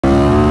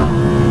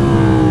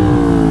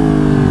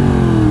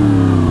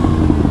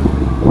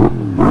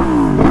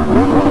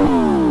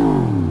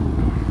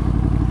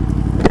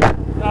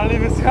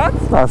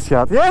Ah,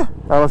 schat. Ja,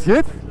 alles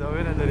goed?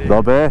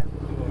 Daarbij.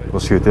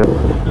 Was goed, ja.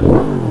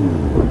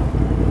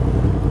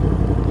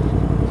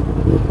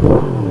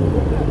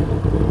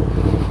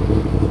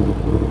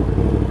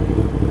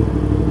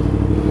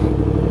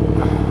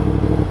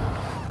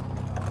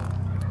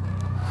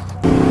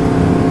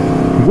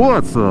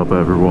 What's up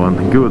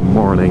everyone, good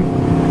morning.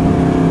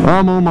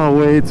 I'm on my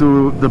way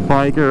to the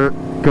biker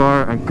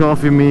car and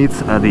coffee meet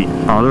at the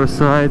other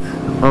side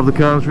of the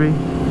country.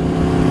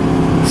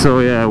 So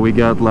yeah, we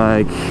got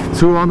like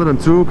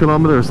 202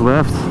 kilometers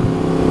left.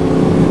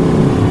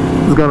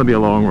 It's gonna be a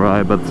long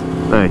ride, but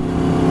hey,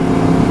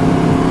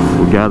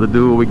 we gotta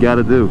do what we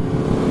gotta do.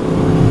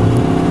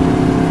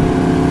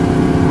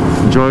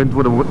 Joined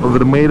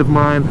with a mate of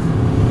mine.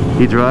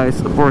 He drives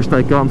a Porsche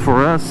Taycan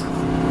 4S.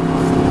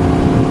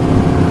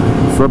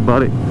 What's up,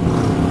 buddy?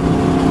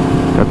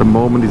 At the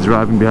moment he's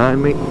driving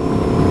behind me.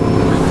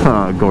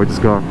 Ah, gorgeous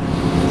car.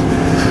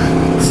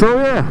 So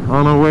yeah,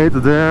 on our way to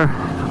there.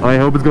 I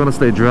hope it's gonna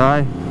stay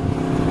dry.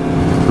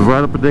 The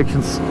weather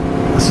predictions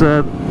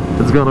said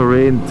it's gonna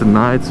rain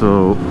tonight,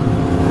 so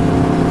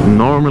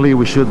normally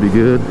we should be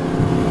good.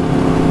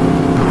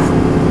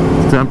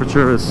 The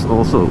temperature is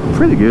also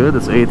pretty good.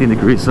 It's 18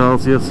 degrees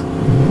Celsius,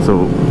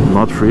 so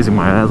not freezing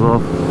my ass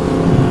off.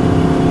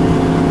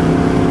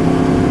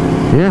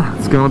 Yeah,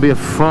 it's gonna be a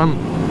fun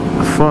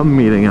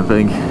meeting, I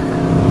think.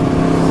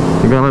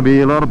 There's gonna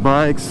be a lot of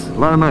bikes, a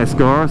lot of nice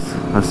cars.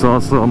 I saw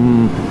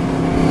some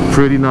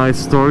pretty nice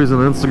stories on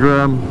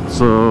Instagram,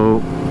 so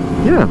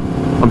yeah,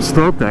 I'm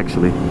stoked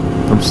actually.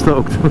 I'm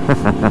stoked.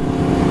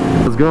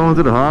 Let's go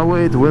onto the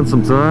highway to win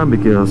some time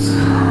because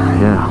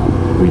yeah,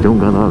 we don't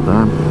got a lot of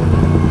time.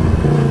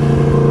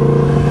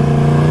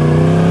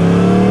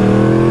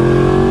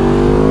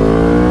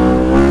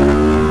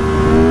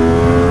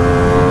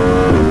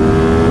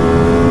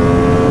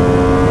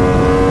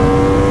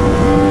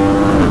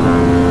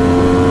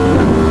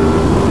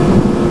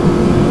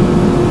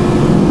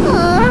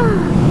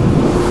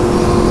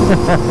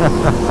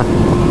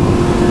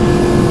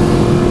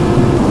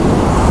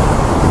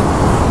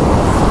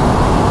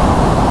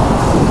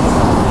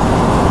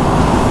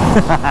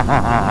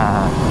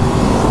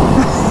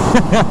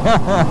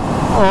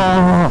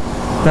 Oh,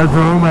 that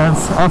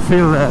romance, I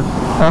feel that,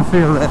 I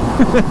feel that.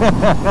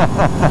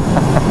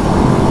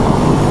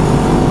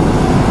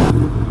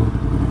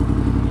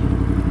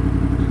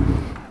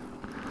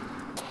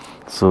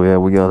 So yeah,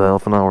 we got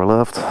half an hour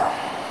left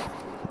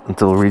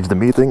until we reach the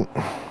meeting.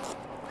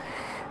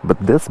 But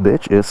this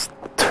bitch is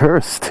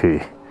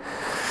thirsty.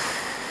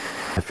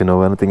 If you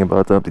know anything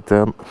about the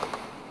MT-10,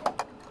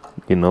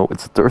 you know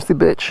it's a thirsty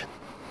bitch.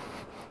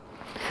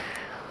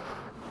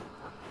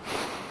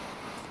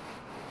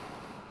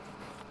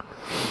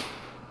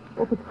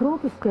 Op het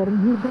grote scherm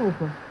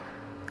hierboven.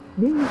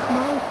 Wil je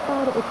snel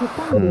sparen op je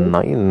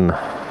tanden?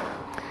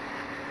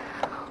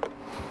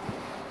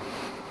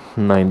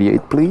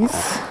 98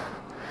 please.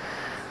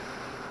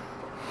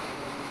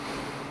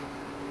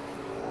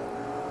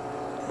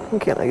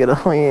 Can I get a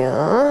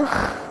yeah?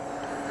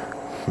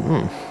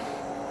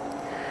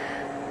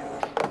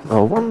 I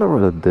wonder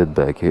what it did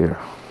back here.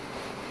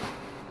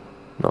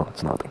 No,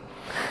 it's nothing.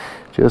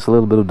 Just a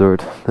little bit of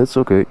dirt. That's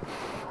okay.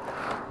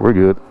 We're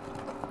good.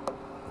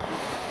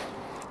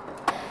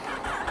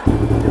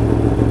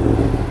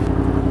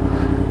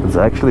 It's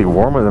actually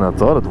warmer than I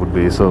thought it would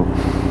be, so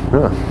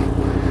yeah,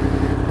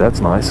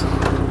 that's nice.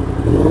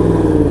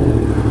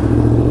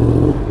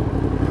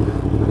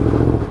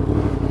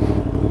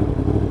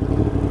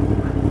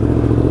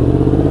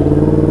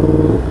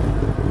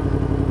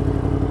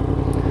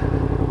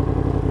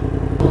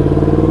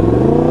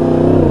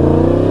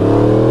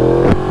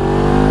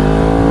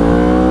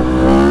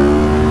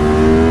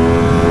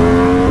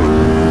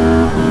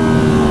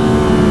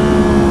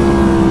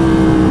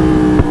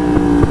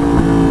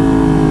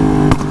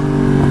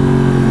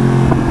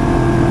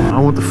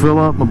 Fill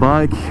up my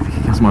bike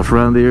because my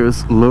friend here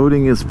is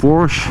loading his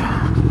Porsche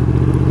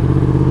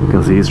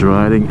because he's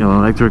riding an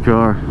electric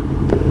car.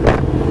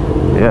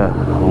 Yeah,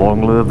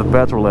 long live the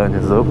petrol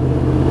engines though.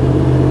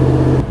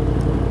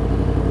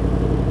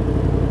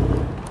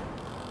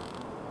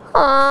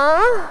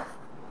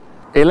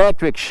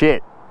 Electric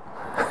shit.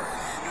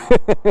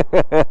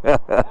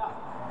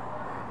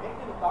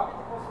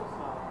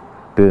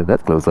 Dude,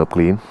 that close up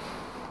clean.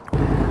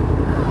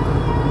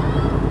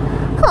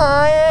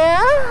 Oh yeah.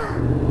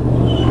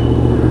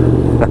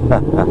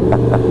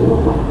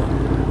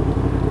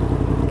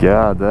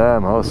 God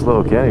damn, how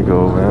slow can you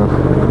go, man?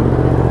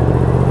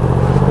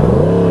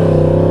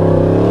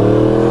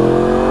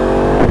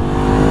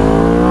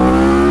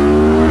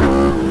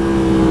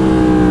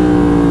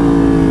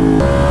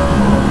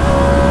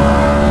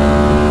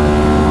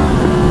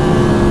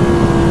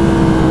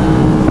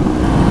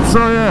 So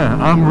yeah,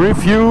 I'm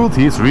refueled,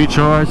 he's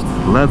recharged.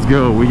 Let's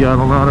go. We got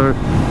another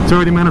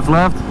 30 minutes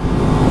left.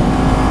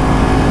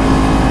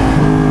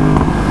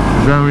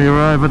 Then we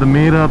arrive at the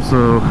meetup,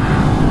 so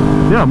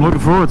yeah, I'm looking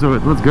forward to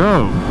it. Let's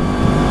go.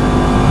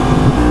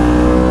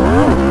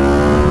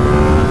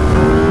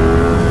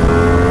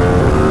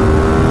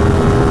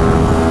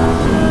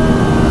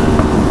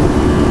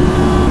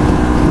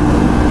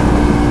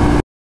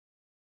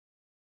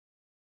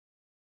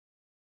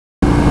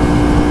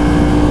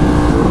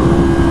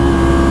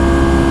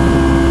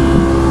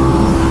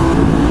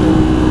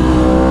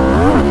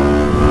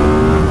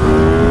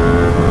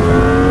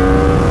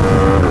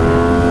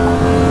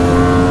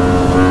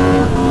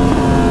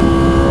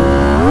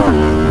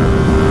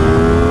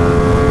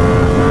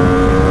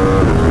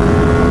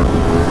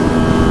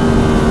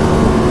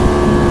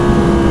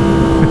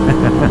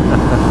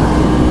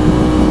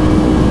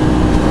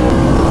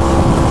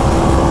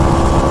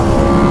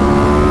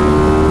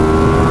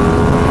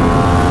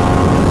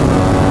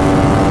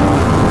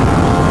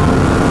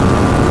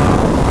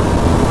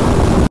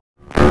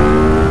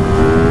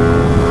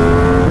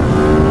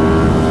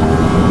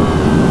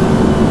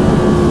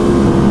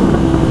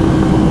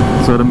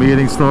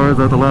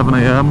 started at 11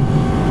 a.m.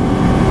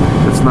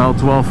 It's now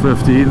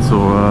 12:15, so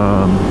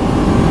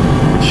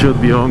it should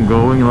be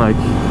ongoing like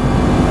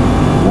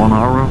 1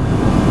 hour.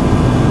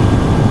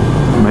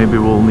 Maybe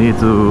we'll need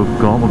to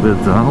calm a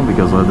bit down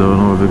because I don't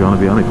know if there's gonna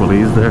be any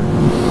police there.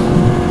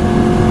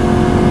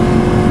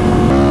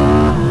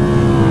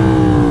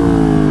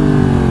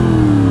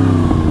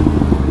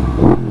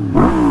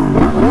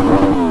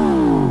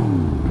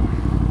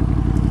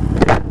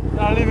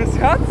 Nou, lieve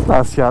schat.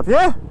 Nou schat,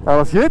 ja?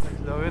 Alles goed?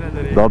 Dat winnen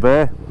er een.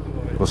 Daarbij.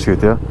 Was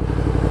goed, ja.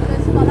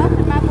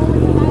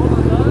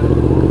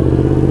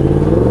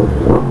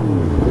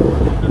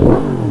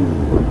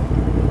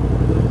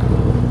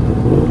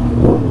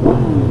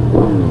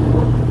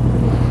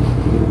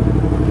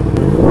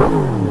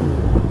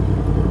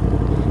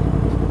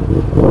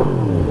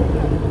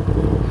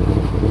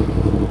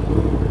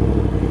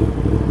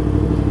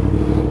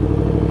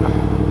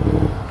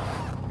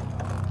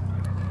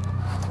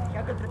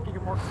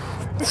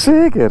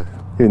 Zeker.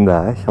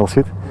 Goedendag, alles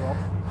goed?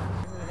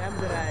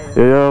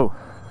 Ja, yo.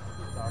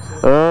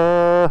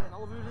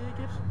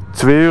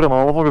 2 uur en een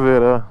half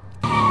ongeveer, ja.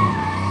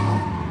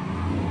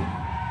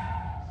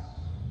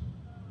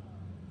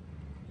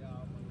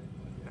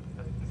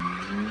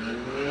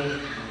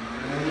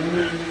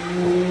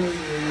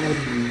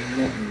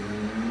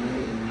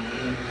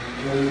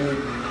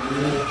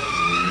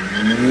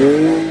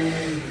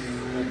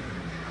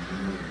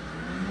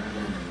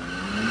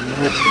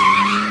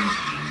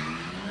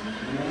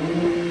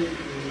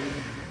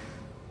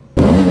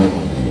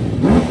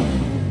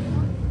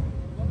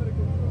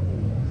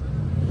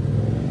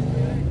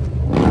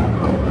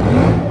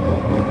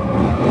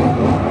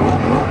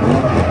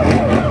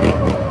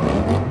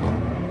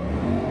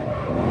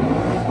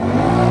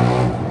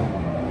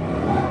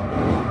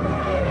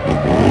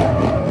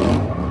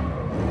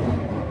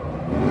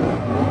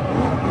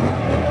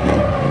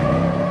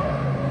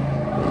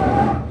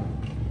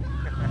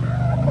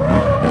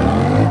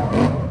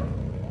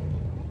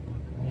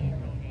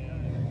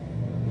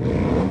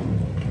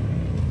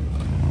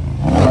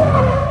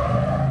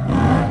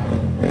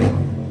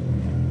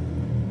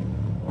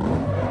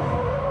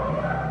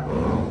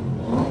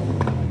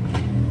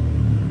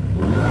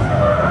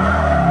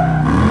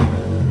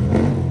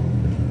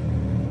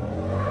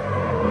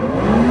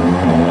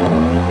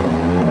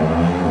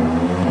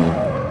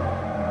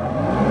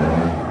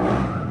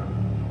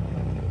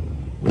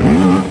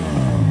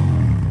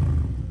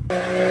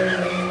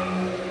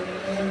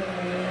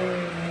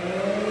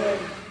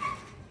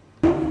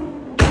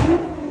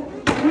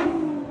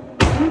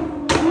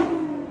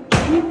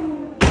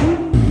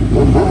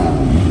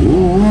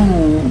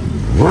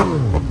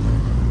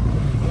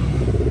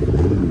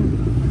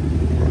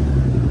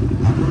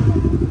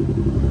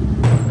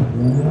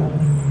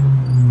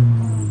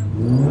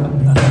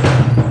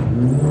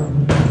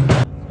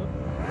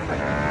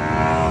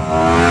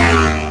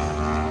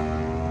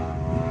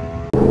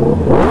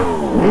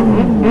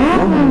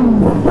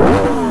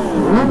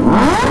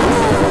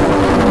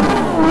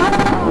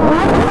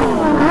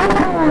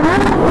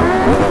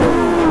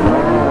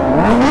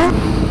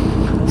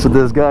 So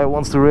this guy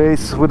wants to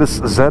race with his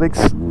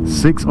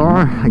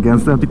ZX6R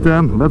against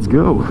MT10. Let's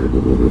go.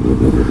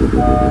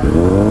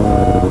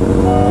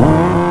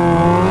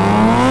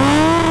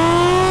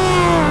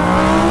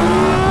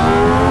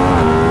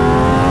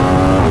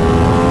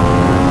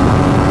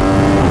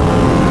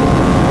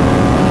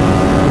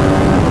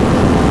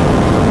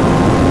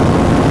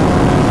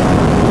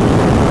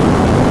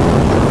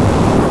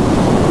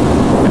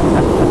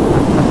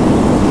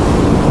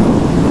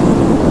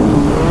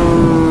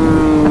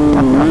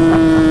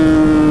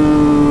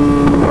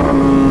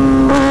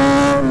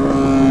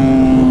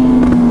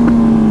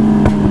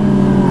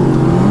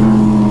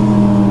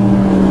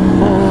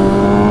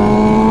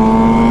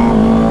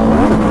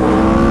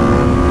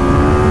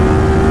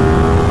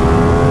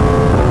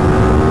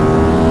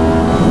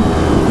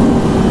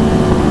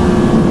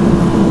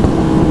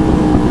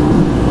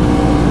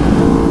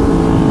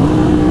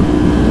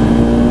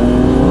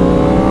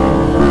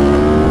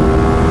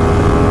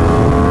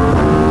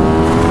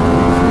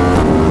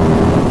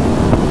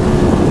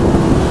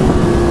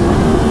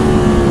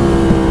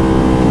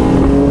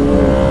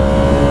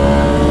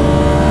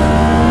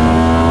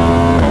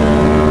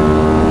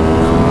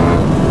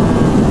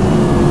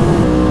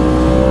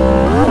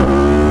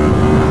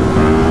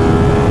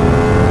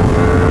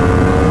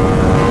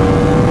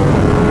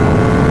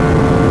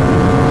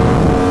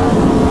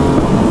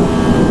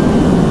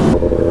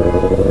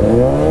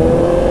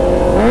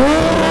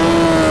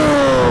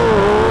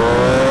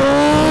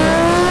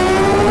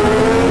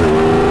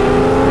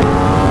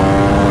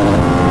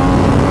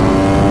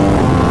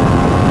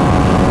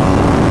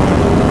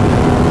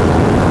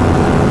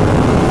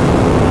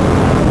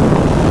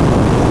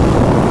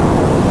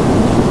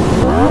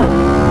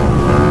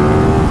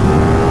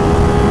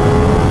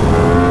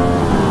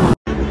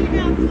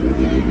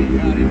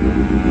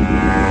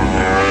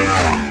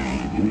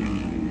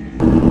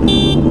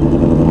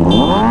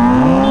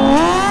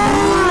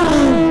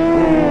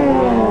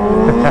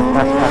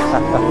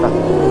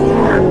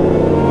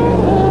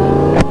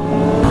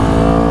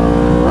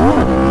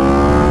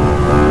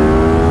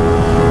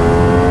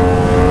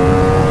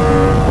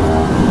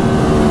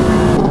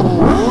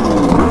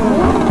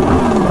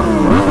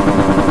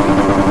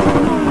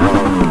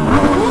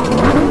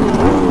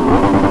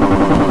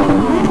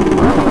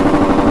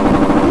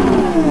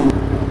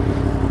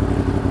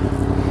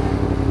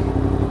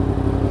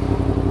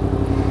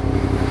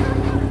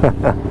 One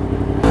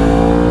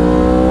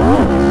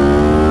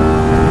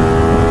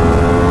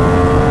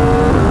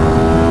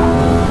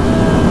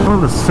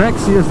of the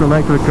sexiest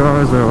electric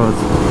cars there was,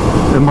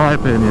 in my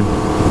opinion.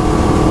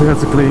 I think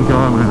that's a clean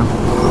car, man.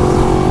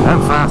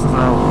 And fast as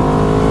hell.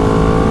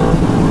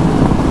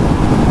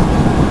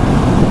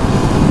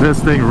 This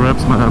thing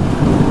rips, man.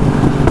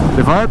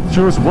 If I had to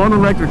choose one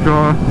electric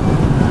car,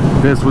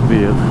 this would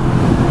be it.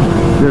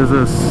 This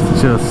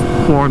is just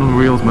born on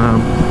wheels,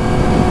 man.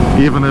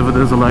 Even if it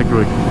is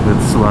electric,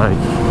 it's like,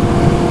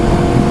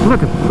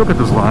 look at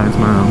those lines,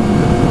 man.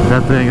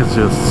 That thing is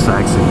just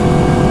sexy.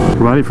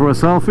 Ready for a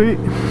selfie?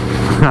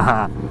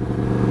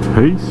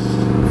 Peace.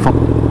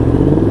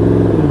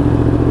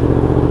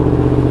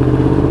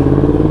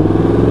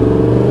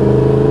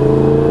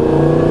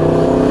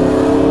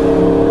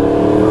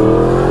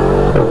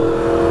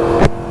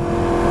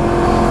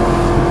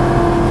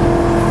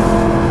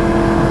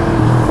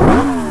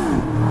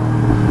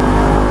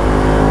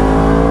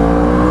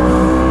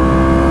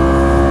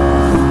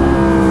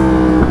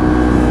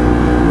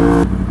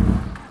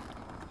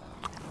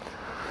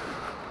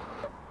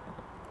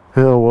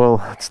 Yeah, well,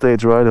 it stayed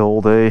dry the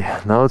whole day.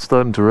 Now it's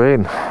starting to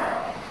rain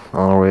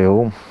on our way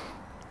home.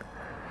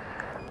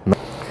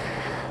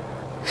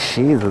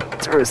 She's a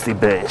thirsty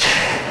bitch.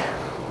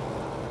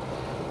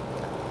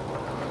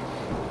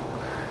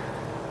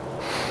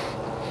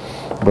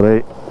 But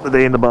hey, it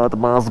ain't about the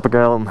miles per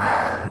gallon,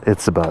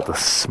 it's about the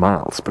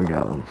smiles per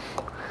gallon.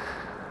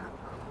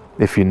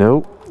 If you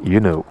know, you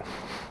know.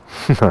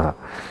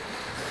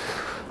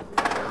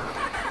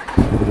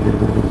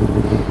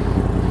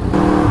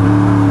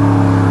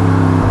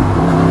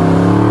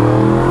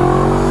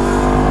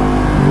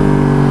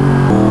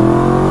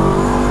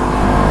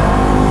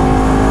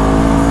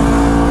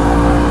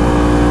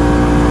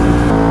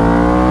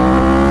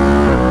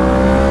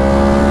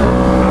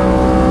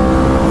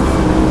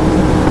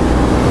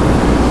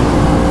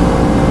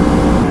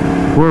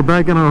 We're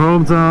back in our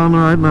hometown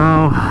right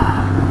now.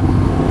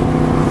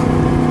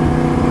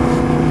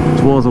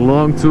 It was a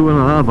long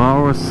 2.5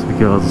 hours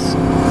because,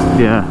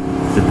 yeah,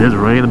 it did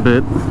rain a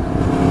bit.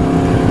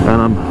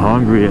 And I'm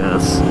hungry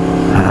as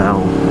hell.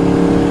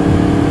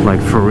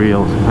 Like, for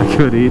real. I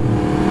could eat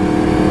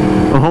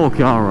a whole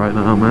cow right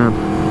now, man.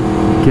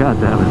 God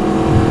damn it.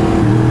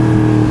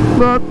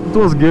 But it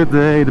was a good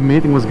day. The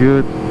meeting was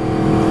good.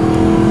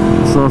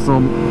 Saw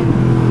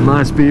some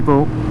nice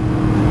people.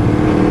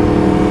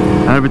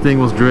 Everything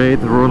was great,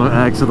 there were no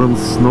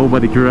accidents,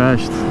 nobody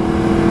crashed,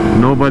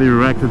 nobody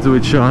wrecked into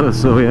each other,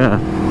 so yeah,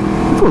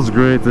 it was a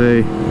great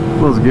day,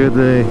 it was a good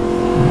day,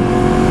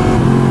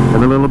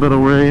 and a little bit of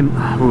rain,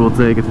 we will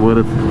take it with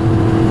it.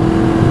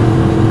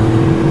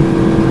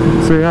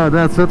 So yeah,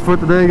 that's it for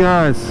today,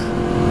 guys.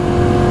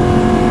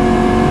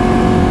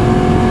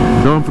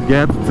 Don't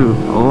forget to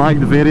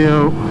like the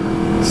video,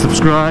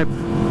 subscribe,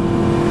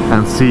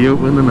 and see you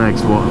in the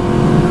next one.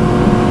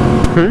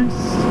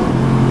 Peace!